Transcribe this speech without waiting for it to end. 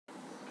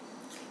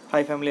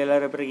Hi family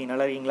எல்லோரும் எப்படி இருக்கீங்க?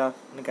 நல்லா இருக்கீங்களா?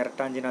 இன்னும்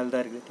கரெக்டாக 5 நாள்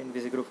தான் இருக்குது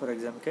TNPSC Group 4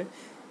 எக்ஸாமுக்கு.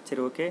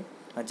 சரி, ஓகே.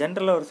 நான்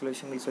ஜென்ரலாக ஒரு சில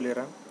விஷயங்கள்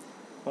சொல்லிடுறேன்.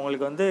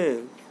 உங்களுக்கு வந்து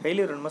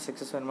ஃபெயிலியர் வேணுமா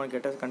சக்ஸஸ் வேணுமான்னு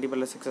கேட்டால் கண்டிப்பாக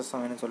இல்லை, சக்ஸஸ்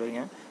தான் வேணும்னு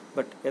சொல்லுவீங்க.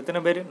 பட்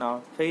எத்தனை பேர்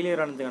நான்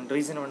ஃபெயிலியர் ஆனதுக்கான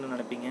ரீசன் வேணும்னு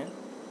நினைப்பீங்க?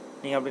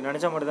 நீங்கள் அப்படி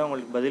நினச்சா மட்டும் தான்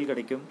உங்களுக்கு பதில்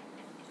கிடைக்கும்.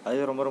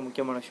 அது ரொம்ப ரொம்ப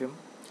முக்கியமான விஷயம்.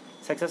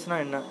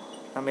 சக்ஸஸ்னால் என்ன?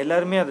 நம்ம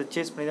எல்லாருமே அதை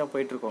சேஸ் பண்ணி தான்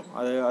போயிட்டுருக்கோம்.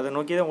 அதை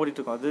நோக்கி தான்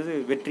ஓடிட்டுருக்கோம்.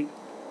 அது வெற்றி,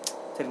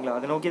 சரிங்களா?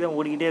 அதை நோக்கி தான்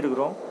ஓடிக்கிட்டே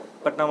இருக்கிறோம்.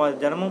 பட் நம்ம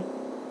அது தினமும்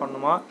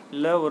பண்ணுமா,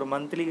 இல்லை ஒரு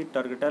மந்த்லி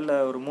டார்கெட்டா, இல்லை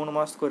ஒரு 3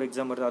 மாதத்துக்கு ஒரு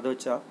எக்ஸாம் வருது அதை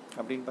வச்சா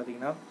அப்படின்னு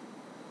பார்த்தீங்கன்னா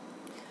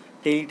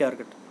டெய்லி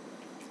டார்கெட்.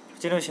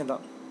 சின்ன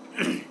விஷயந்தான்.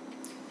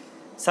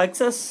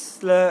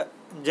 சக்ஸஸில்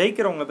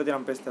ஜெயிக்கிறவங்களை பற்றி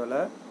நம்ம பேச தேவையில்ல.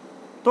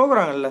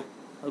 தோக்குறாங்கல்ல,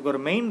 அதுக்கு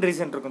ஒரு மெயின்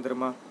ரீசன் இருக்கும்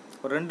தெரியுமா?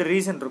 ஒரு 2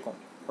 ரீசன் இருக்கும்.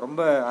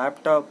 ரொம்ப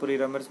ஆப்டாக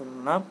புரிகிற மாதிரி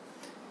சொல்லணும்னா,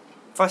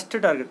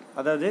 ஃபஸ்ட்டு டார்கெட்,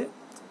 அதாவது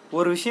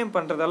ஒரு விஷயம்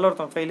பண்ணுறதால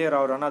ஒருத்தன் ஃபெயிலியர்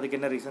ஆகிறான்னா அதுக்கு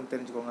என்ன ரீசன்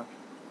தெரிஞ்சுக்கோங்க.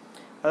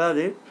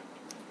 அதாவது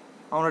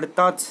அவனோட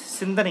தாட்ஸ்,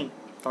 சிந்தனை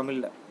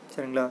தமிழில்,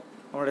 சரிங்களா?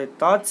 அவனுடைய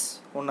தாட்ஸ்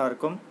ஒன்றா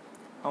இருக்கும்,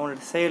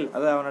 அவனோட செயல்,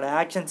 அதாவது அவனோட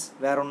ஆக்ஷன்ஸ்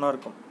வேறு ஒன்றா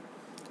இருக்கும்.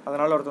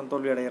 அதனால் ஒருத்தன்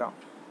தோல்வி அடைகிறான்.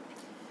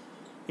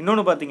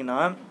 இன்னொன்று பார்த்தீங்கன்னா,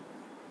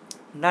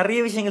 நிறைய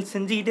விஷயங்கள்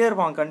செஞ்சுக்கிட்டே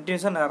இருப்பான்,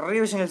 கண்டினியூஸாக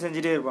நிறைய விஷயங்கள்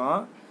செஞ்சுட்டே இருப்பான்.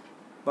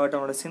 பட்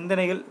அவனோட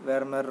சிந்தனைகள்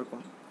வேறு மாதிரி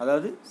இருக்கும்.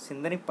 அதாவது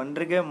சிந்தனை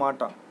பண்ணுறக்கே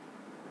மாட்டான்.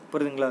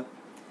 புரியுதுங்களா?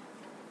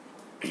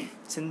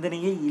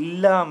 சிந்தனையே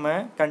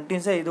இல்லாமல்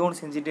கண்டினியூஸாக ஏதோ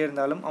ஒன்று செஞ்சுட்டே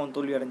இருந்தாலும் அவன்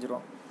தோல்வி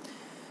அடைஞ்சிருவான்.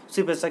 ஸோ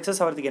இப்போ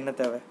சக்ஸஸ் ஆகிறதுக்கு என்ன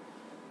தேவை?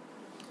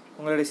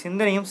 உங்களுடைய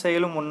சிந்தனையும்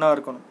செயலும் ஒன்றா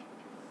இருக்கணும்.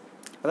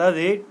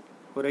 அதாவது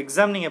ஒரு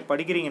எக்ஸாம் நீங்கள்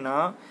படிக்கிறீங்கன்னா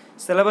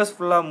சிலபஸ்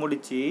ஃபுல்லாக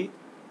முடித்து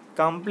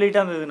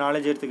கம்ப்ளீட்டாக அந்த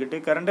நாலேஜ் எடுத்துக்கிட்டு,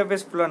 கரண்ட்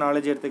அஃபேர்ஸ் ஃபுல்லாக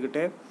நாலேஜ்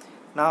எடுத்துக்கிட்டு,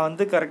 நான்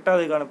வந்து கரெக்டாக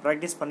அதுக்கான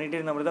ப்ராக்டிஸ் பண்ணிகிட்டே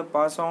இருந்த மாதிரி தான்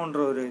பாஸ்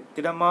ஆகுன்ற ஒரு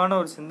திடமான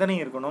ஒரு சிந்தனை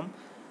இருக்கணும்.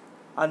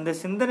 அந்த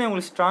சிந்தனை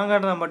உங்களுக்கு ஸ்ட்ராங்காக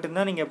இருந்தால்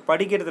மட்டும்தான் நீங்கள்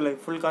படிக்கிறதுல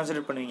ஃபுல்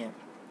கான்சன்ட்ரேட் பண்ணுவீங்க.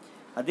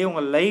 அதே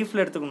உங்கள்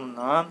லைஃப்பில்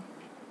எடுத்துக்கணுன்னா,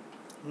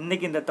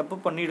 இன்றைக்கி இந்த தப்பு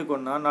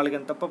பண்ணியிருக்கோன்னா நாளைக்கு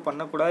அந்த தப்பை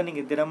பண்ணக்கூடாது.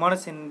 நீங்கள் திடமான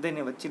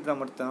சிந்தனை வச்சுருந்தா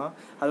மட்டும்தான்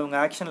அது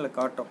உங்கள் ஆக்ஷனில்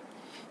காட்டும்.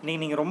 இன்றைக்கி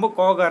நீங்கள் ரொம்ப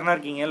கோவக்காரனாக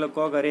இருக்கீங்க, இல்லை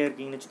கோவக்காரியாக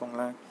இருக்கீங்கன்னு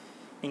வச்சுக்கோங்களேன்.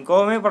 நீங்கள்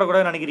கோவமே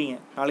படக்கூடாதுன்னு நினைக்கிறீங்க.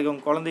 நாளைக்கு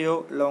உங்கள் குழந்தையோ,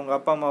 இல்லை உங்கள்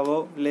அப்பா அம்மாவோ,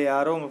 இல்லை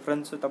யாரோ உங்கள்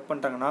ஃப்ரெண்ட்ஸோ தப்பு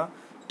பண்ணிட்டாங்கன்னா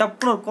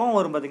டப்புன்னு ஒரு கோவம்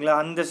வரும் பார்த்தீங்களா?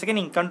 அந்த செகண்ட்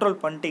நீங்கள் கண்ட்ரோல்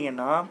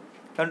பண்ணிட்டீங்கன்னா,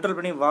 கண்ட்ரோல்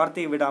பண்ணி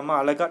வார்த்தையை விடாமல்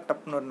அழகாக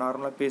டப்புன்னு ஒரு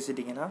நார்மலாக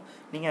பேசிட்டிங்கன்னா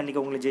நீங்கள்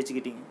அன்றைக்கி உங்களை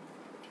ஜெயிச்சுக்கிட்டீங்க.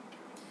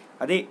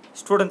 அதே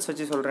ஸ்டூடெண்ட்ஸ்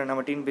வச்சு சொல்கிறேன்,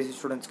 நம்ம TNPSC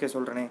ஸ்டூடெண்ட்ஸ்க்கே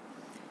சொல்கிறேனே,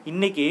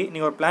 இன்றைக்கி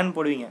நீங்கள் ஒரு பிளான்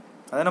போடுவீங்க.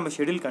 அதை நம்ம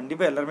ஷெடியூல்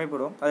கண்டிப்பாக எல்லாருமே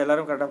போடுவோம். அது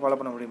எல்லோரும் கரெக்டாக ஃபாலோ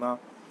பண்ண முடியுமா?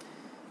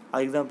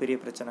 அதுக்கு தான் பெரிய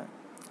பிரச்சனை.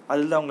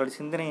 அதில் தான் உங்களோட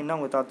சிந்தனை என்ன,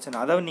 உங்கள் தாட்ஸ்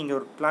என்ன. அதாவது நீங்கள்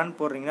ஒரு பிளான்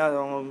போடுறீங்கன்னா அது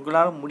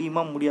உங்களால்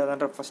முடியுமா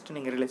முடியாதான்ற ஃபஸ்ட்டு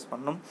நீங்கள் ரியலைஸ்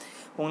பண்ணணும்.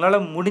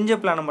 உங்களால் முடிஞ்ச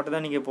பிளானை மட்டும்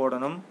தான் நீங்கள்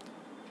போடணும்.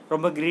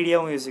 ரொம்ப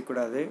க்ரீடியாகவும்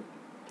யோசிக்கக்கூடாது,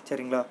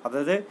 சரிங்களா?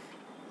 அதாவது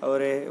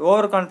ஒரு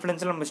ஓவர்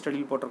கான்ஃபிடென்ஸில் நம்ம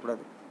ஷெடியூல்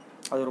போட்டக்கூடாது.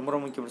 அது ரொம்ப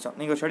ரொம்ப முக்கிய விஷயம்.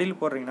 நீங்கள் ஒரு ஷெடியூல்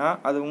போடுறீங்கன்னா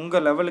அது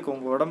உங்கள் லெவலுக்கு,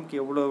 உங்கள்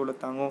உடம்புக்கு எவ்வளோ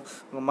தாங்கும்,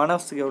 உங்கள்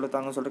மனசுக்கு எவ்வளோ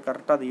தாங்கும்னு சொல்லிட்டு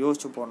கரெக்டாக அதை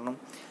யோசிச்சு போடணும்.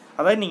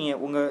 அதாவது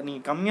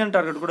நீங்கள் கம்மியான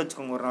டார்கெட் கூட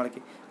வச்சுக்கோங்க ஒரு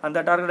நாளைக்கு. அந்த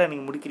டார்கெட்டை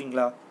நீங்கள்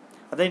முடிக்கிறீங்களா?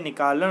 அதான் இன்றைக்கி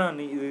காலைல நான்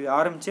இது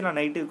ஆரம்பித்து நான்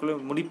நைட்டு இதுக்குள்ளே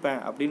முடிப்பேன்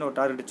அப்படின்னு ஒரு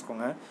டார்கெட்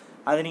வச்சுக்கோங்க.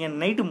 அதை நீங்கள்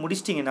நைட்டு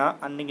முடிச்சிட்டிங்கன்னா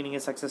அன்றைக்கி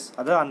நீங்கள் சக்ஸஸ்,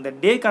 அதாவது அந்த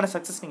டேக்கான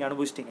சக்ஸஸ் நீங்கள்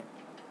அனுபவிச்சிட்டிங்க.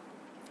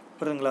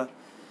 புரியுதுங்களா?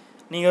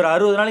 நீங்கள் ஒரு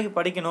 60 நாளைக்கு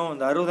படிக்கணும்,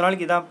 இந்த 60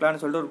 நாளைக்கு இதான் பிளான்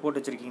சொல்லிட்டு ஒரு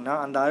போட்டு வச்சுருக்கீங்கன்னா,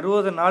 அந்த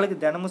 60 நாளுக்கு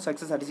தினமும்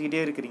சக்ஸஸ்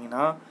அடிச்சுக்கிட்டே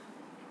இருக்கிறீங்கன்னா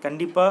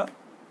கண்டிப்பாக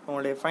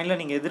உங்களுடைய ஃபைனலாக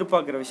நீங்கள்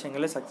எதிர்பார்க்குற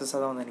விஷயங்களே சக்ஸஸாக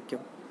தான் வந்து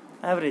நிற்கும்.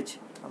 ஆவரேஜ்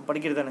நம்ம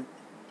படிக்கிறது தானே.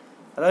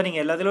 அதாவது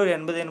நீங்கள் எல்லாத்துலேயும் ஒரு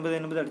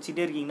 80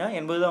 அடிச்சுட்டே இருக்கீங்கன்னா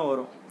 80 தான்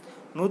வரும்.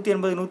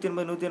 180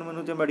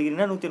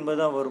 அடிக்கிறீங்கன்னா 180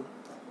 தான் வரும்.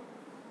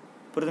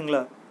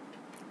 புரியுதுங்களா?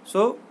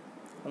 ஸோ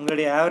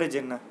உங்களுடைய ஆவரேஜ்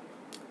என்ன,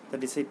 அதை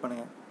டிசைட்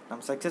பண்ணுங்கள்.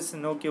 நம்ம சக்ஸஸ்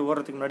நோக்கி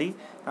ஓடுறதுக்கு முன்னாடி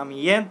நம்ம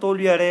ஏன்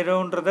தோல்வி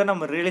அடைகிறோன்றதை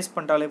நம்ம ரியலைஸ்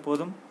பண்ணிட்டாலே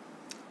போதும்.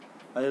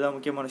 அதுதான்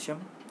முக்கியமான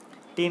விஷயம்.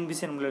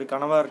 TNPSC நம்மளுடைய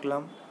கனவாக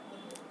இருக்கலாம்,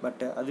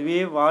 பட் அதுவே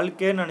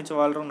வாழ்க்கைன்னு நினச்சி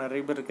வாழ்கிறவங்க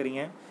நிறைய பேர்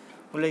இருக்கிறீங்க.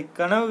 உங்களுடைய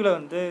கனவுகளை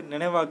வந்து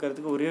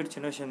நினைவாக்குறதுக்கு ஒரே ஒரு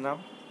சின்ன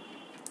விஷயந்தான்.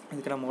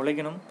 இதுக்கு நம்ம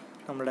உழைக்கணும்,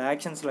 நம்மளோட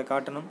ஆக்ஷன்ஸில்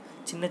காட்டணும்,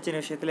 சின்ன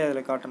சின்ன விஷயத்துலேயே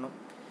அதில் காட்டணும்.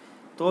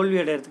 தோல்வி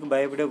அடைகிறதுக்கு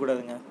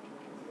பயப்படக்கூடாதுங்க.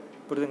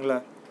 புரியுதுங்களா?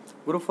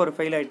 குரூப் 4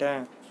 ஃபெயில்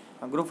ஆகிட்டேன்,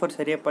 நான் குரூப் 4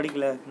 சரியாக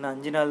படிக்கலை, இன்னும்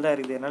 5 நாள் தான்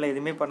இருக்குது, என்னால்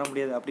எதுவுமே பண்ண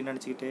முடியாது அப்படின்னு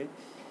நினச்சிக்கிட்டு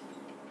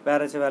வேறு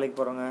ஏதாச்சும் வேலைக்கு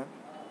போகிறவங்க,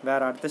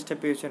 வேறு அடுத்த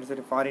ஸ்டெப் யோசிச்சு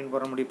சரி ஃபாரின்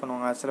போகிற முடிவு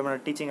பண்ணுவாங்க. சில பேர்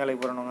நான் டீச்சிங்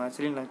வேலைக்கு போகிறவங்க,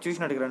 சரி நான்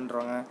டியூஷன்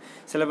எடுக்கிறேன்றாங்க.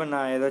 சில பேர்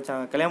நான்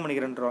ஏதாச்சும் கல்யாணம்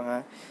பண்ணிக்கிறேன்றாங்க.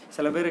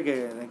 சில பேருக்கு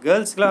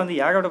கேர்ள்ஸ்க்குலாம் வந்து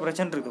ஏகப்பட்ட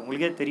பிரச்சனை இருக்குது,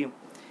 உங்களுக்கே தெரியும்.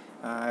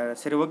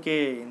 சரி ஓகே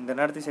இந்த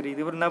நேரத்துக்கு சரி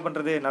இது என்ன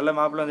பண்ணுறது, நல்ல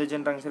மாப்பிள்ளை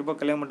வந்துச்சுன்றாங்க, சரி போ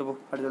கல்யாணம் பண்ணிட்டு போ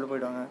அப்படி சொல்லி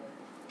போயிடுவாங்க.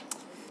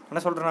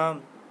 என்ன சொல்கிறேன்னா,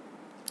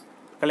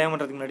 கல்யாணம்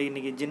பண்ணுறதுக்கு முன்னாடி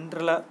இன்றைக்கி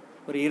ஜென்ரலாக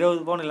ஒரு 20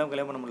 பவுன் இல்லாமல்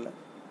கல்யாணம் பண்ண முடியல.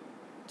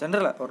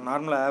 ஜென்ரலாக ஒரு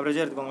நார்மலாக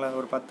ஆவரேஜாக எடுத்துக்கோங்களேன்.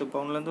 ஒரு 10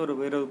 பவுன்லேருந்து ஒரு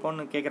 20 பவுன்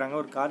கேட்குறாங்க,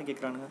 ஒரு கார்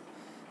கேட்குறானுங்க,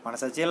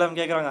 மனசாட்சியே எல்லாம்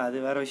கேட்குறாங்க, அது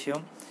வேறு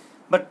விஷயம்.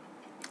 பட்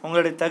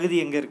உங்களுடைய தகுதி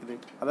எங்கே இருக்குது?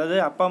 அதாவது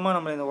அப்பா அம்மா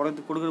நம்மளை இந்த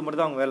உலகத்துக்கு கொடுக்குறது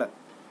மட்டும் தான் அவங்க வேலை.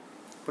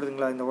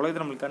 புரியுதுங்களா? இந்த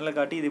உலகத்தை நம்மளுக்கு கண்ணில்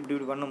காட்டி இது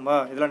இப்படி பண்ணும்பா,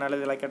 இதெல்லாம்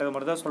நல்லது இதெல்லாம் கெட்டது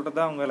மட்டும் தான் சொல்கிறது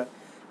தான் அவங்க வேலை.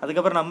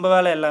 அதுக்கப்புறம் நம்ம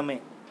வேலை எல்லாமே.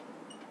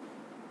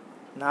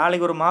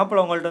 நாளைக்கு ஒரு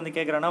மாப்பிள்ளை உங்கள்கிட்ட வந்து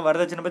கேட்குறான்னா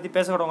வரதட்சணை பற்றி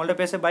பேசக்கூட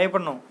உங்கள்கிட்ட பேச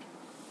பயப்படணும்.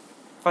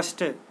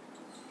 ஃபஸ்ட்டு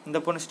இந்த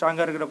பொண்ணு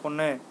ஸ்ட்ராங்காக இருக்கிற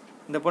பொண்ணு,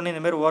 இந்த பொண்ணு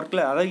இந்தமாரி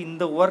ஒர்க்கில், அதாவது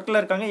இந்த ஒர்க்கில்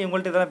இருக்காங்க,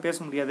 இவங்கள்ட்ட இதெல்லாம் பேச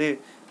முடியாது,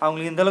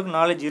 அவங்களுக்கு இந்தளவுக்கு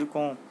நாலேஜ்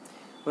இருக்கும்,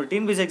 ஒரு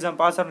டிஎன்பிஎஸ்சி எக்ஸாம்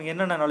பாஸ் ஆகிறவங்க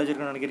என்னென்ன நாலேஜ்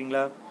இருக்குன்னு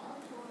நினைக்கிறீங்களா?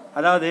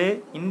 அதாவது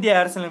இந்திய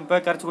அரசியலமைப்பை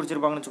கரைச்சி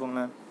குடிச்சிருப்பாங்கன்னு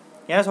வச்சுக்கோங்களேன்.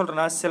 ஏன்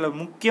சொல்கிறேன்னா, சில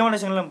முக்கியமான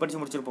விஷயங்கள் நம்ம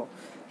படித்து முடிச்சிருப்போம்.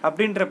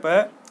 அப்படின்றப்ப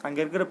அங்கே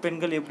இருக்கிற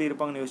பெண்கள் எப்படி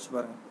இருப்பாங்கன்னு யோசிச்சு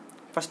பாருங்கள்.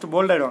 ஃபஸ்ட்டு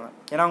போல்ட் ஆகிடுவாங்க.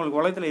 ஏன்னா அவங்களுக்கு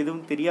உலகத்தில்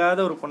எதுவும் தெரியாத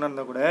ஒரு பொண்ணாக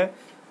இருந்தால் கூட,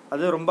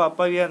 அது ரொம்ப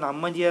அப்பாவியாக அந்த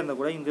அம்மஞ்சியாக இருந்தால்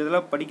கூட, இந்த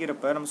இதெல்லாம்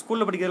படிக்கிறப்ப நம்ம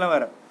ஸ்கூலில் படிக்கிறதுலாம்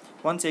வேறு.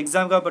 ஒன்ஸ்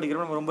எக்ஸாமுக்காக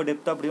படிக்கிறப்ப நம்ம ரொம்ப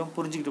டெப்த்தாக படிப்போம்,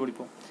 புரிஞ்சுக்கிட்டு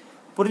படிப்போம்.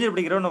 புரிஞ்சுட்டு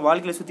படிக்கிறப்ப நம்ம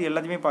வாழ்க்கையில் சுற்றி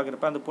எல்லாத்தையுமே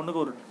பார்க்குறப்ப அந்த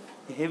பொண்ணுக்கு ஒரு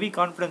ஹெவி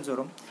கான்ஃபிடன்ஸ்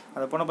வரும்.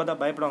 அந்த பொண்ணை பார்த்தா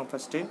பயப்படுவாங்க.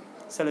 ஃபஸ்ட்டு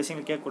சில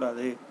விஷயங்கள்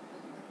கேட்கக்கூடாது,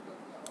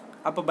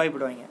 அப்போ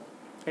பயப்படுவாங்க.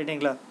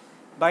 ரைட்டுங்களா?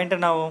 பயன்ட்டு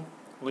என்ன ஆகும்?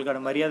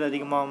 உங்களுக்கான மரியாதை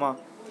அதிகமாகுமா?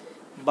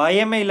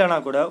 பயமே இல்லைனா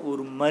கூட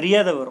ஒரு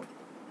மரியாதை வரும்.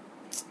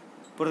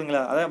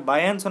 புரியுதுங்களா? அதான்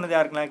பயம்னு சொன்னது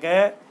யாருக்குனாக்க,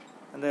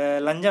 அந்த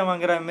லஞ்சம்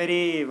வாங்குற மாரி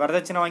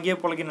வரதட்சணை வாங்கியே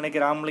பொழைக்கணும்னு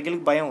நினைக்கிற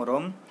ஆம்பளைங்களுக்கு பயம்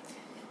வரும்.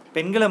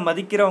 பெண்களை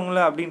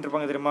மதிக்கிறவங்கள அப்படின்ட்டு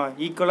இருப்பாங்க தெரியுமா,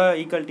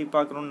 ஈக்குவாலிட்டி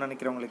பார்க்கணுன்னு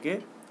நினைக்கிறவங்களுக்கு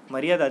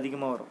மரியாதை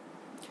அதிகமாக வரும்.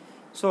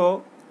 ஸோ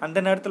அந்த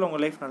நேரத்தில்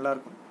உங்கள் லைஃப்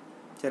நல்லாயிருக்கும்.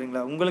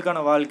 சரிங்களா?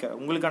 உங்களுக்கான வாழ்க்கை,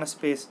 உங்களுக்கான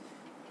ஸ்பேஸ்.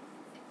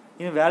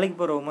 இன்னும் வேலைக்கு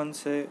போகிற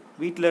உமன்ஸு,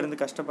 வீட்டில் இருந்து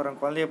கஷ்டப்படுறவங்க,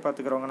 குழந்தைய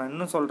பார்த்துக்கிறவங்க, நான்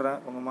இன்னும் சொல்கிறேன்,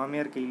 உங்கள்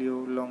மாமியார் கையிலையோ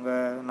இல்லை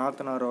உங்கள்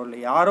நாத்தனாரோ இல்லை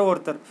யாரோ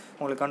ஒருத்தர்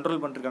உங்களை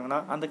கண்ட்ரோல் பண்ணிருக்காங்கன்னா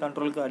அந்த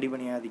கண்ட்ரோலுக்கு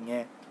அடிபணியாதீங்க.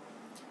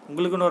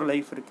 உங்களுக்குன்னு ஒரு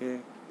லைஃப் இருக்குது,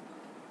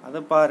 அதை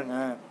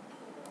பாருங்கள்.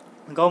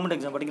 கவர்மெண்ட்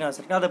எக்ஸாம் படிக்கணும் ஆசை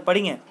இருக்குங்க, அதை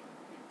படிங்க.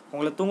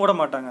 உங்களை தூங்கிட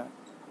மாட்டாங்க,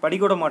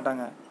 படிக்கூட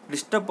மாட்டாங்க,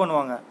 டிஸ்டர்ப்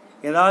பண்ணுவாங்க,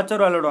 ஏதாச்சும்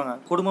ஒரு விளையாடுவாங்க,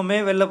 குடும்பமே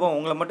வெளில போவோம்,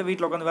 உங்களை மட்டும்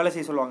வீட்டில் உட்காந்து வேலை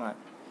செய்ய சொல்லுவாங்க.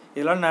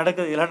 இதெல்லாம்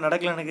நடக்குது. இதெல்லாம்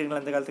நடக்கல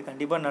நினைக்கிறீங்களா? இந்த காலத்துக்கு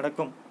கண்டிப்பாக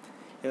நடக்கும்.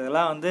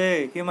 இதெல்லாம்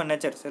ஹியூமன்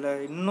நேச்சர்.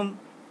 இன்னும்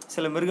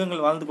சில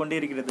மிருகங்கள் வாழ்ந்து கொண்டே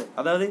இருக்கிறது.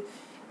 அதாவது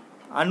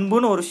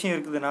அன்புன்னு ஒரு விஷயம்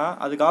இருக்குதுன்னா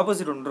அதுக்கு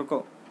ஆப்போசிட் ஒன்று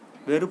இருக்கும்,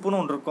 வெறுப்புன்னு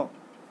ஒன்று இருக்கும்,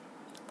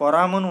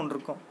 பொறாமன்னு ஒன்று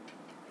இருக்கும்.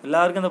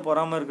 எல்லாருக்கும் அந்த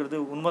பொறாமை இருக்கிறது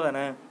உண்மை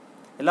தானே?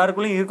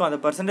 எல்லாருக்குள்ளேயும் இருக்கும். அந்த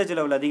பர்சன்டேஜ்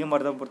லெவல்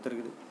அதிகமாக தான் பொறுத்து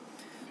இருக்குது.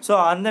 ஸோ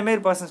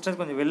அந்தமாரி பர்சன்டேஜ்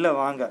கொஞ்சம் வெளில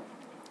வாங்க.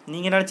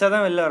 நீங்கள் நினச்சா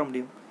தான் வெளில வர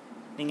முடியும்.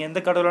 நீங்கள் எந்த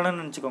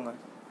கடவுளானு நினச்சிக்கோங்க.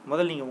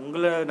 முதல்ல நீங்கள்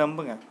உங்களை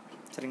நம்புங்க.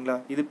 சரிங்களா?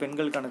 இது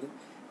பெண்களுக்கானது.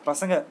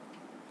 பசங்க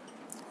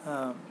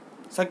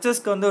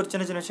சக்ஸஸ்க்கு ஒரு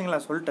சின்ன சின்ன விஷயங்கள்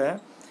நான் சொல்லிட்டேன்.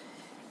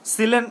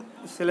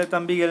 சில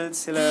தம்பிகள்,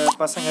 சில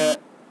பசங்க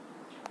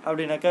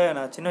அப்படின்னாக்கா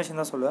நான் சின்ன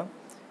விஷயம் தான் சொல்லுவேன்.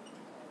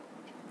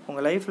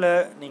 உங்கள் லைஃப்பில்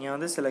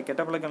நீங்கள் சில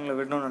கெட்ட பழக்கங்களை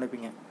விடணும்னு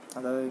நினைப்பீங்க.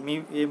 அதாவது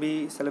மேபி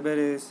சில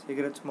பேர்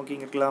சிகரெட்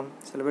ஸ்மோக்கிங் இருக்கலாம்,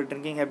 சில பேர்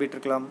ட்ரிங்கிங் ஹேபிட்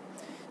இருக்கலாம்,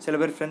 சில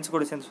பேர் ஃப்ரெண்ட்ஸ்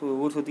கூட சேர்ந்து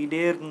ஊர்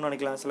சுற்றிக்கிட்டே இருக்கணும்னு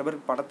நினைக்கலாம், சில பேர்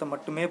படத்தை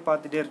மட்டுமே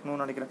பார்த்துட்டே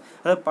இருக்கணும்னு நினைக்கிறேன்.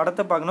 அதாவது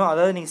படத்தை பார்க்கணும்,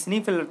 அதாவது நீங்கள் சினி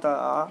ஃபீல்ட்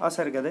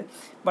ஆசை இருக்காது,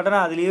 பட்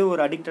ஆனால் அதுலேயே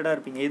ஒரு அடிக்டடாக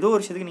இருப்பீங்க. ஏதோ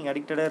ஒரு விஷயத்துக்கு நீங்கள்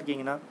அடிக்டடாக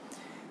இருக்கீங்கன்னா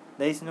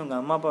தயவு செஞ்சு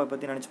உங்கள் அம்மா அப்பாவை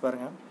பற்றி நினச்சி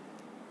பாருங்கள்.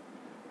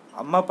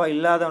 அம்மா அப்பா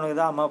இல்லாதவனுக்கு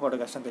தான் அம்மா அப்பாவோட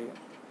கஷ்டம் தெரியும்.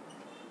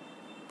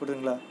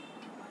 புரியுதுங்களா?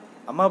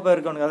 அம்மா அப்பா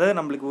இருக்கவனுக்கு, அதாவது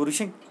நம்மளுக்கு ஒரு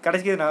விஷயம்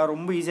கிடைக்கிதுன்னா,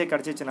 ரொம்ப ஈஸியாக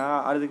கிடச்சிச்சுன்னா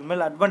அதுக்கு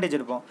மேலே அட்வான்டேஜ்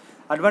எடுப்போம்.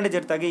 அட்வான்டேஜ்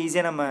எடுத்தாக்க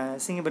ஈஸியாக நம்ம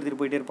சிங்கப்படுத்திட்டு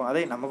போயிட்டே இருப்போம்.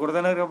 அதே நம்ம கூட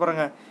தானே இருக்க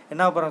போகிறாங்க,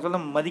 என்ன போகிறாங்க சொல்லி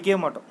நம்ம மதிக்கவே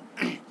மாட்டோம்.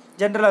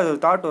 ஜென்ரலாக அது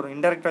ஒரு தாட் வரும்,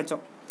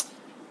 இன்டெரக்டாச்சும்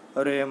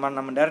ஒரு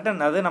நம்ம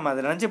டேரெக்டாக அது நம்ம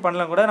அதை நினச்சி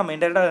பண்ணலாம் கூட, நம்ம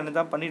இன்டெரக்டாக அதை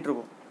தான்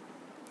பண்ணிகிட்ருக்கோம்.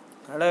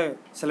 அதனால்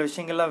சில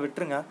விஷயங்கள்லாம்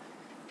விட்டுருங்க.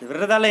 இது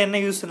விடுறதால என்ன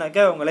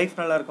யூஸ்னாக்கா உங்கள் லைஃப்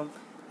நல்லாயிருக்கும்.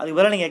 அதுக்கு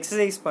பதிலாக நீங்கள்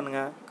எக்ஸசைஸ்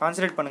பண்ணுங்கள்,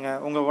 கான்சன்ட்ரேட் பண்ணுங்கள்,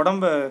 உங்கள்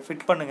உடம்பை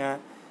ஃபிட் பண்ணுங்கள்,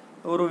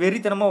 ஒரு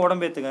வெறித்தனமாக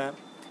உடம்பேற்றுங்க.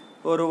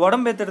 ஒரு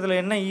உடம்பேற்றுறதுல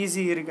என்ன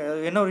ஈஸி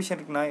இருக்குது, என்ன ஒரு விஷயம்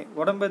இருக்குன்னா,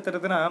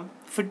 உடம்பேற்றுறதுனா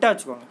ஃபிட்டாக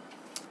வச்சுக்கோங்க.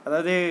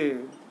 அதாவது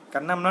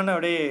கண்ணம்னான்னு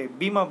அப்படியே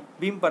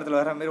பீம் படத்தில்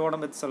வர மாதிரி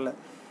உடம்பேற்ற சொல்ல,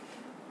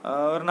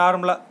 ஒரு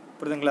நார்மலாக,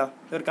 புரியுதுங்களா?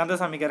 ஒரு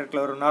கந்தசாமி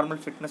கேரக்டரில் ஒரு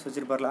நார்மல் ஃபிட்னஸ்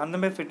வச்சுருப்பார்ல,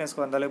 அந்தமாதிரி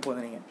ஃபிட்னஸ்க்கு வந்தாலே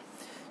போதும் நீங்கள்.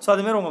 ஸோ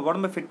அதுமாரி உங்கள்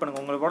உடம்பை ஃபிட்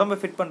பண்ணுங்கள். உங்கள் உடம்பை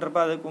ஃபிட் பண்ணுறப்ப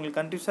அதுக்கு உங்களுக்கு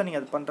கண்டினியூஸாக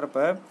நீங்கள் அது பண்ணுறப்ப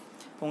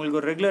உங்களுக்கு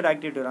ஒரு ரெகுலர்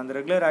ஆக்டிவிட்டி வரும். அந்த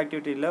ரெகுலர்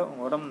ஆக்டிவிட்டியில்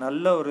உங்கள் உடம்பு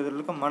நல்ல ஒரு இதில்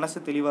இருக்கும், மனசு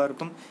தெளிவாக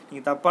இருக்கும்,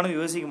 நீங்கள் தப்பானது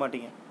யோசிக்க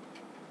மாட்டீங்க.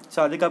 ஸோ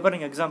அதுக்கப்புறம்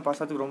நீங்கள் எக்ஸாம் பாஸ்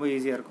ஆகிறதுக்கு ரொம்ப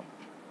ஈஸியாக இருக்கும்.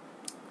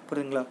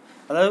 புரியுதுங்களா?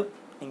 அதாவது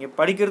நீங்கள்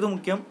படிக்கிறது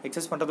முக்கியம்,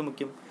 எக்ஸசைஸ் பண்ணுறது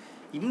முக்கியம்.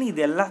 இன்னும்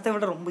இது எல்லாத்தையும்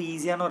விட ரொம்ப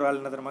ஈஸியான ஒரு வேலை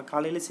என்ன தெரியுமா?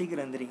 காலையில்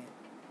சீக்கிரம் எழுந்திரிங்க.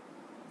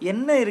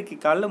 என்ன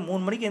இருக்குது காலைல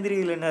 3 மணிக்கு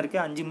எந்திரிக்கல என்ன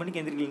இருக்குது, 5 மணிக்கு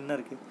எந்திரிக்கல என்ன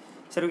இருக்குது?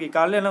 சரி ஓகே,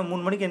 காலையில் என்ன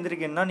 3 மணிக்கு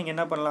எந்திரிக்கணும்னா நீங்கள்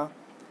என்ன பண்ணலாம்?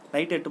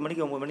 நைட்டு 8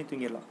 மணிக்கு 9 மணிக்கு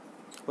தூங்கிடலாம்.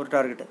 ஒரு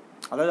டார்கெட்டு.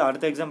 அதாவது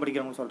அடுத்த எக்ஸாம்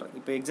படிக்கிறவங்க சொல்கிறேன்.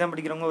 இப்போ எக்ஸாம்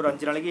படிக்கிறவங்க ஒரு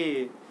 5 நாளைக்கு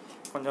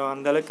கொஞ்சம்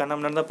அந்தளவுக்கு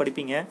கண்ணம் தான்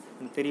படிப்பீங்க,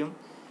 எனக்கு தெரியும்.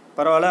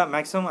 பரவாயில்ல,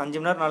 மேக்ஸிமம் 5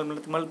 மணி நேரம் 4 மணி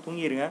நேரத்துக்கு மேலே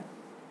தூங்கிடுங்க.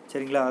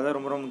 சரிங்களா? அதான்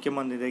ரொம்ப ரொம்ப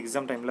முக்கியமாக இருந்தது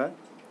எக்ஸாம் டைமில்.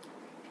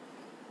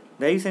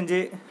 தயவு செஞ்சு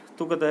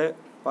தூக்கத்தை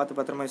பார்த்து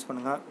பத்திரமா யூஸ்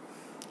பண்ணுங்கள்.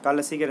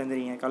 காலைல சீக்கிரம்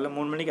எந்திரிங்க. காலைல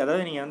 3 மணிக்கு,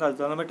 அதாவது நீங்கள்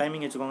அதுக்கு தகுந்த மாதிரி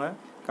டைமிங் வச்சுக்கோங்க.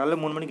 காலைல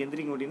 3 மணிக்கு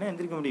எந்திரிக்க முடியும்னா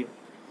எந்திரிக்க முடியும்.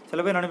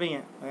 சில பேர் நினைப்பீங்க,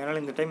 என்னால்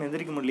இந்த டைம்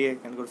எந்திரிக்க முடியலையே,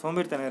 எனக்கு ஒரு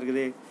சோம்பேறித்தனம்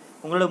இருக்குது.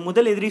 உங்களோட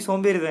முதல் எதிரி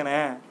சோம்பேறி தானே,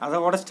 அதை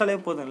உடச்சிட்டாலே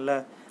போதும். இல்லை,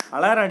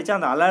 அலாரம் அடித்தா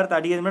அந்த அலாரத்தை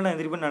அடிக்கிறது மாதிரி நான்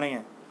எந்திரிப்பேன்னு நினைங்க.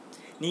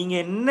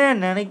 நீங்கள் என்ன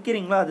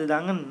நினைக்கிறீங்களோ அது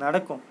தாங்க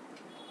நடக்கும்.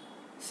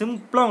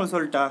 சிம்பிளாக உங்களுக்கு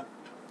சொல்லிட்டா,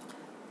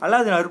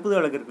 அல்லாது அற்புத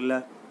விளக்கு இருக்குல்ல,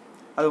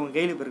 அது உங்கள்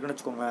கையில் இப்போ இருக்குன்னு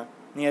வச்சுக்கோங்களேன்.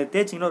 நீங்கள் அதை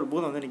தேய்ச்சிங்கன்னா ஒரு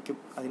பூதம்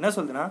நிற்கும். அது என்ன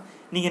சொல்லுதுன்னா,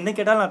 நீங்கள் என்ன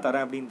கேட்டாலும் நான்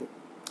தரேன் அப்படின்ட்டு.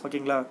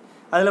 ஓகேங்களா?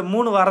 அதில்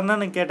 3 வாரம்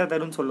தான் நான் கேட்டால்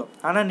தருன்னு சொல்லும்.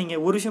 ஆனால்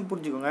நீங்கள் ஒரு விஷயம்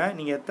புரிஞ்சுக்கோங்க,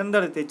 நீங்கள் எத்தனை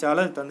தடவை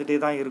தேய்ச்சாலும் அது தந்துகிட்டே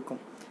தான்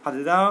இருக்கும்.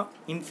 அதுதான்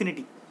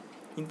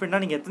இன்ஃபினிட்டினா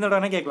நீங்கள் எத்தனை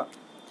தடவைனா கேட்கலாம்.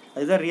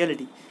 அதுதான்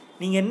ரியாலிட்டி.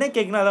 நீங்கள் என்ன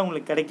கேட்கணும் அதான்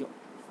உங்களுக்கு கிடைக்கும்.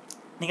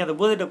 நீங்கள் அந்த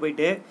பூதத்தை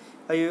போயிட்டு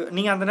ஐயோ,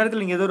 நீங்கள் அந்த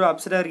நேரத்தில் நீங்கள் ஏதோ ஒரு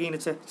அப்செட்டாக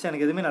இருக்கீங்கன்னு சரி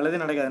எனக்கு எதுவுமே நல்லதே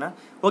நடக்காதுன்னா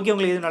ஓகே,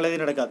 உங்களுக்கு எதுவும் நல்லதே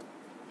நடக்காது.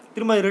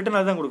 திரும்ப அது ரிட்டன்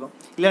தான் கொடுக்கும்.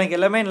 இல்லை எனக்கு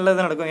எல்லாமே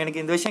நல்லதாக நடக்கும்,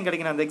 எனக்கு இந்த விஷயம்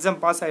கிடைக்கும், நான் அந்த எக்ஸாம்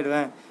பாஸ்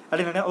ஆகிடுவேன்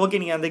அப்படின்னா ஓகே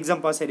நீங்கள் அந்த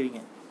எக்ஸாம் பாஸ்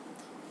ஆயிடுவீங்க.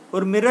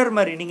 ஒரு மிரர்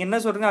மாதிரி நீங்கள் என்ன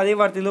சொல்கிறீங்க அதே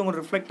வார்த்தையில்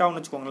உங்களுக்கு ரிஃப்ளெக்ட் ஆகும்னு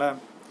வச்சுக்கோங்களேன்.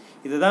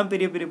 இதுதான்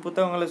பெரிய பெரிய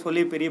புத்தகங்களை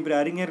சொல்லி பெரிய பெரிய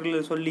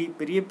அறிஞர்களை சொல்லி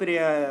பெரிய பெரிய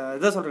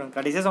இதாக சொல்கிறாங்க.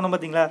 கடைசியாக சொன்ன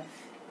பார்த்தீங்களா,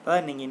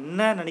 அதான் நீங்கள்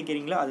என்ன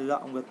நினைக்கிறீங்களோ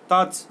அதுதான் உங்கள்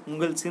தாட்ஸ்,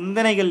 உங்கள்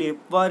சிந்தனைகள்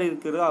எவ்வாறு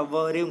இருக்கிறதோ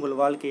அவ்வாறே உங்கள்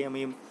வாழ்க்கை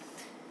அமையும்.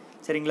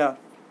 சரிங்களா?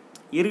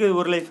 இருக்கிறது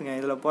ஒரு லைஃபுங்க,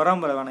 இதில்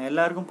பொறாம வேணாம்,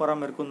 எல்லாருக்கும்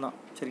பொறாமல் இருக்கும் தான்.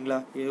 சரிங்களா?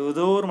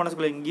 ஏதோ ஒரு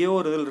மனசுக்குள்ளே எங்கேயோ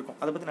ஒரு இதில் இருக்கும்,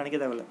 அதை பற்றி நினைக்க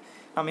தேவையில்லை.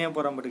 நம்ம ஏன்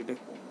பொறாமப்பட்டுக்கிட்டு?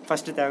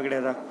 ஃபஸ்ட்டு தேவை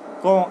கிடையாதா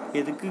கோவம்?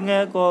 எதுக்குங்க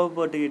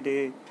கோவப்பட்டுக்கிட்டு?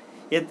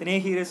 எத்தனையோ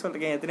ஹீரோஸ்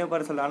சொல்லிருக்கேன், எத்தனையோ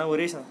பாரு சொல்கிறேன், ஆனால்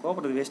ஒரே விஷயம்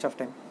கோவப்படுறது வேஸ்ட் ஆஃப்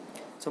டைம்.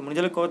 ஸோ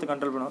முடிஞ்சளவுக்கு கோவத்தை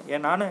கண்ட்ரோல் பண்ணுவோம்.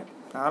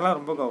 நான்லாம்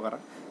ரொம்ப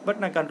கோவக்காரன், பட்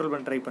நான் கண்ட்ரோல்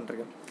பண்ண ட்ரை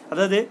பண்ணிருக்கேன்.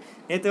 அதாவது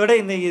நேற்றை விட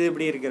இது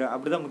இப்படி இருக்கிற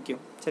அப்படி தான்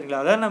முக்கியம். சரிங்களா?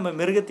 அதான் நம்ம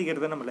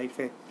மிருகத்திக்கிறது நம்ம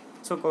லைஃபே.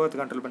 ஸோ கோவத்தை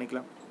கண்ட்ரோல்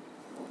பண்ணிக்கலாம்.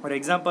 ஒரு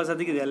எக்ஸாம் பாஸ்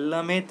ஆகிறதுக்கு இது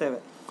எல்லாமே தேவை.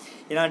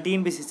 ஏன்னா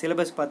டிஎன்பிஎஸ்சி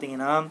சிலபஸ்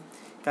பார்த்தீங்கன்னா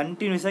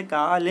கண்டினியூஸாக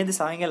காலையிலேருந்து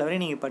சாயங்காலம்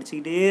வரையும் நீங்கள்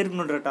படிச்சுக்கிட்டே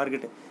இருக்கணுன்ற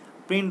டார்கெட்டு.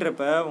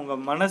 அப்படின்றப்ப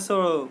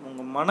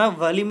உங்கள் மன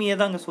வலிமையை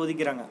தான் அங்கே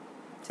சோதிக்கிறாங்க.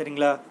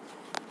 சரிங்களா?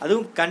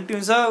 அதுவும்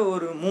கண்டினியூஸாக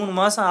ஒரு 3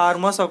 மாதம்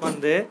 6 மாதம்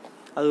உட்காந்து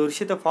அது ஒரு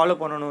விஷயத்தை ஃபாலோ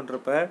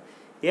பண்ணணுன்றப்ப,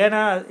 ஏன்னா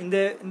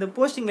இந்த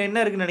போஸ்டிங்கில் என்ன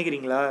இருக்குதுன்னு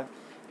நினைக்கிறீங்களா?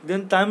 இது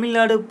வந்து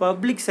தமிழ்நாடு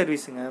பப்ளிக்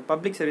சர்வீஸுங்க.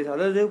 பப்ளிக் சர்வீஸ்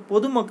அதாவது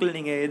பொதுமக்கள்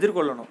நீங்கள்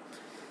எதிர்கொள்ளணும்.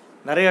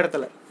 நிறைய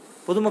இடத்துல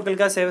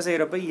பொதுமக்களுக்காக சேவை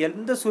செய்கிறப்ப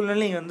எந்த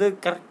சூழ்நிலையும் நீங்கள் வந்து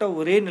கரெக்டாக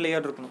ஒரே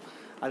நிலையாக இருக்கணும்.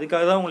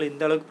 அதுக்காக தான் உங்களை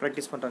இந்த அளவுக்கு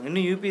ப்ராக்டிஸ் பண்ணுறாங்க.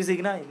 இன்னும்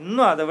யூபிஎஸ்சிக்குனா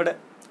இன்னும் அதை விட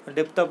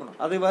டெப்த்தாக பண்ணணும்.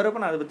 அது வரப்போ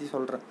நான் அதை பற்றி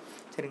சொல்கிறேன்.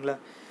 சரிங்களா?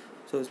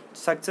 ஸோ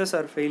சக்ஸஸ்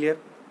ஆர் ஃபெயிலியர்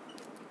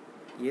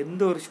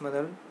எந்த ஒரு விஷயமா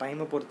இருந்தாலும்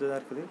டைமை பொறுத்து தான்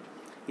இருக்குது.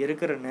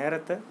 இருக்கிற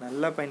நேரத்தை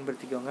நல்லா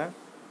பயன்படுத்திக்கோங்க.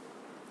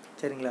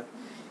 சரிங்களா?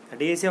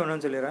 கடைசியாக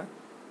ஒன்றுன்னு சொல்லிடுறேன்,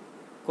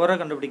 குறை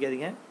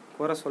கண்டுபிடிக்காதீங்க,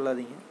 குறை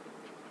சொல்லாதீங்க.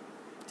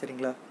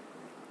 சரிங்களா?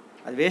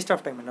 அது வேஸ்ட்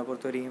ஆஃப் டைம் என்னை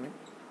பொறுத்த வரைக்குமே.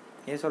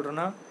 ஏன்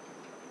சொல்கிறேன்னா,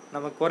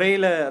 நம்ம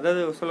குறையில்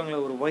அதாவது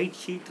சொல்லுங்களேன், ஒரு ஒயிட்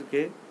ஷீட்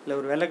இருக்குது, இல்லை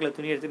ஒரு வெள்ளை கலர்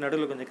துணி எடுத்து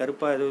நடுவில் கொஞ்சம்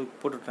கருப்பாக எதுவும்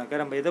போட்டுவிட்டாங்க,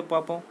 நம்ம எதை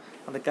பார்ப்போம்?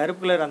 அந்த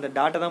கருப்பு கலர் அந்த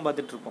டாட்டை தான்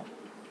பார்த்துட்ருப்போம்,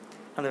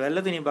 அந்த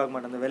வெள்ளை துணியை பார்க்க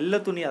மாட்டோம். அந்த வெள்ளை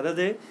துணி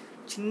அதாவது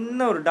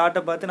சின்ன ஒரு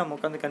டாட்டை பார்த்து நம்ம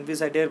உட்காந்து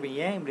கன்ஃபியூஸ் ஆகிட்டே இருப்போம்.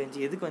 ஏன் இப்படி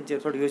இருந்துச்சு, எதுக்கு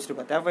வந்துச்சு சொல்லிட்டு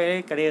யோசிச்சுருப்போம். தேவையே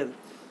கிடையாது.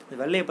 இந்த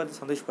வெள்ளையை பார்த்து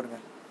சந்தோஷப்படுங்க.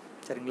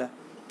 சரிங்களா?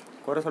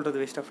 குறை சொல்கிறது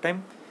வேஸ்ட் ஆஃப் டைம்.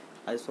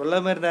 அது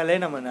சொல்லாமல் இருந்தாலே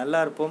நம்ம நல்லா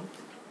இருப்போம்.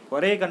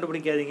 குறையை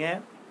கண்டுபிடிக்காதீங்க,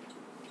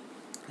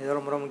 இது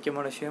ரொம்ப ரொம்ப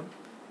முக்கியமான விஷயம்.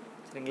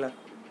 சரிங்களா?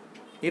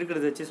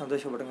 இருக்கிறத வச்சு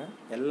சந்தோஷப்படுங்க.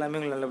 எல்லாமே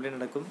உங்களுக்கு நல்லபடியாக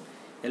நடக்கும்.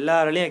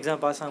 எல்லாராலையும்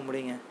எக்ஸாம் பாஸ் ஆக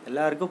முடியுங்க.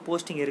 எல்லாருக்கும்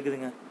போஸ்டிங்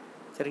இருக்குதுங்க.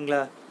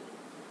 சரிங்களா?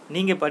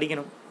 நீங்கள்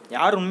படிக்கணும்.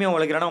 யார் உண்மையாக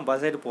உழைக்கிறானோ அவன்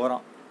பாஸ் ஆகிட்டு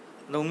போகிறான்.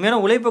 அந்த உண்மையான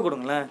உழைப்பை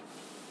கொடுங்களேன்,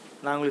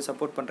 நான் உங்களுக்கு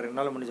சப்போர்ட் பண்ணுறேன்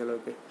என்னால் முடிஞ்ச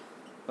அளவுக்கு.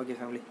 Okay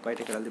family, by,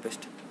 take care, all the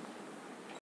best.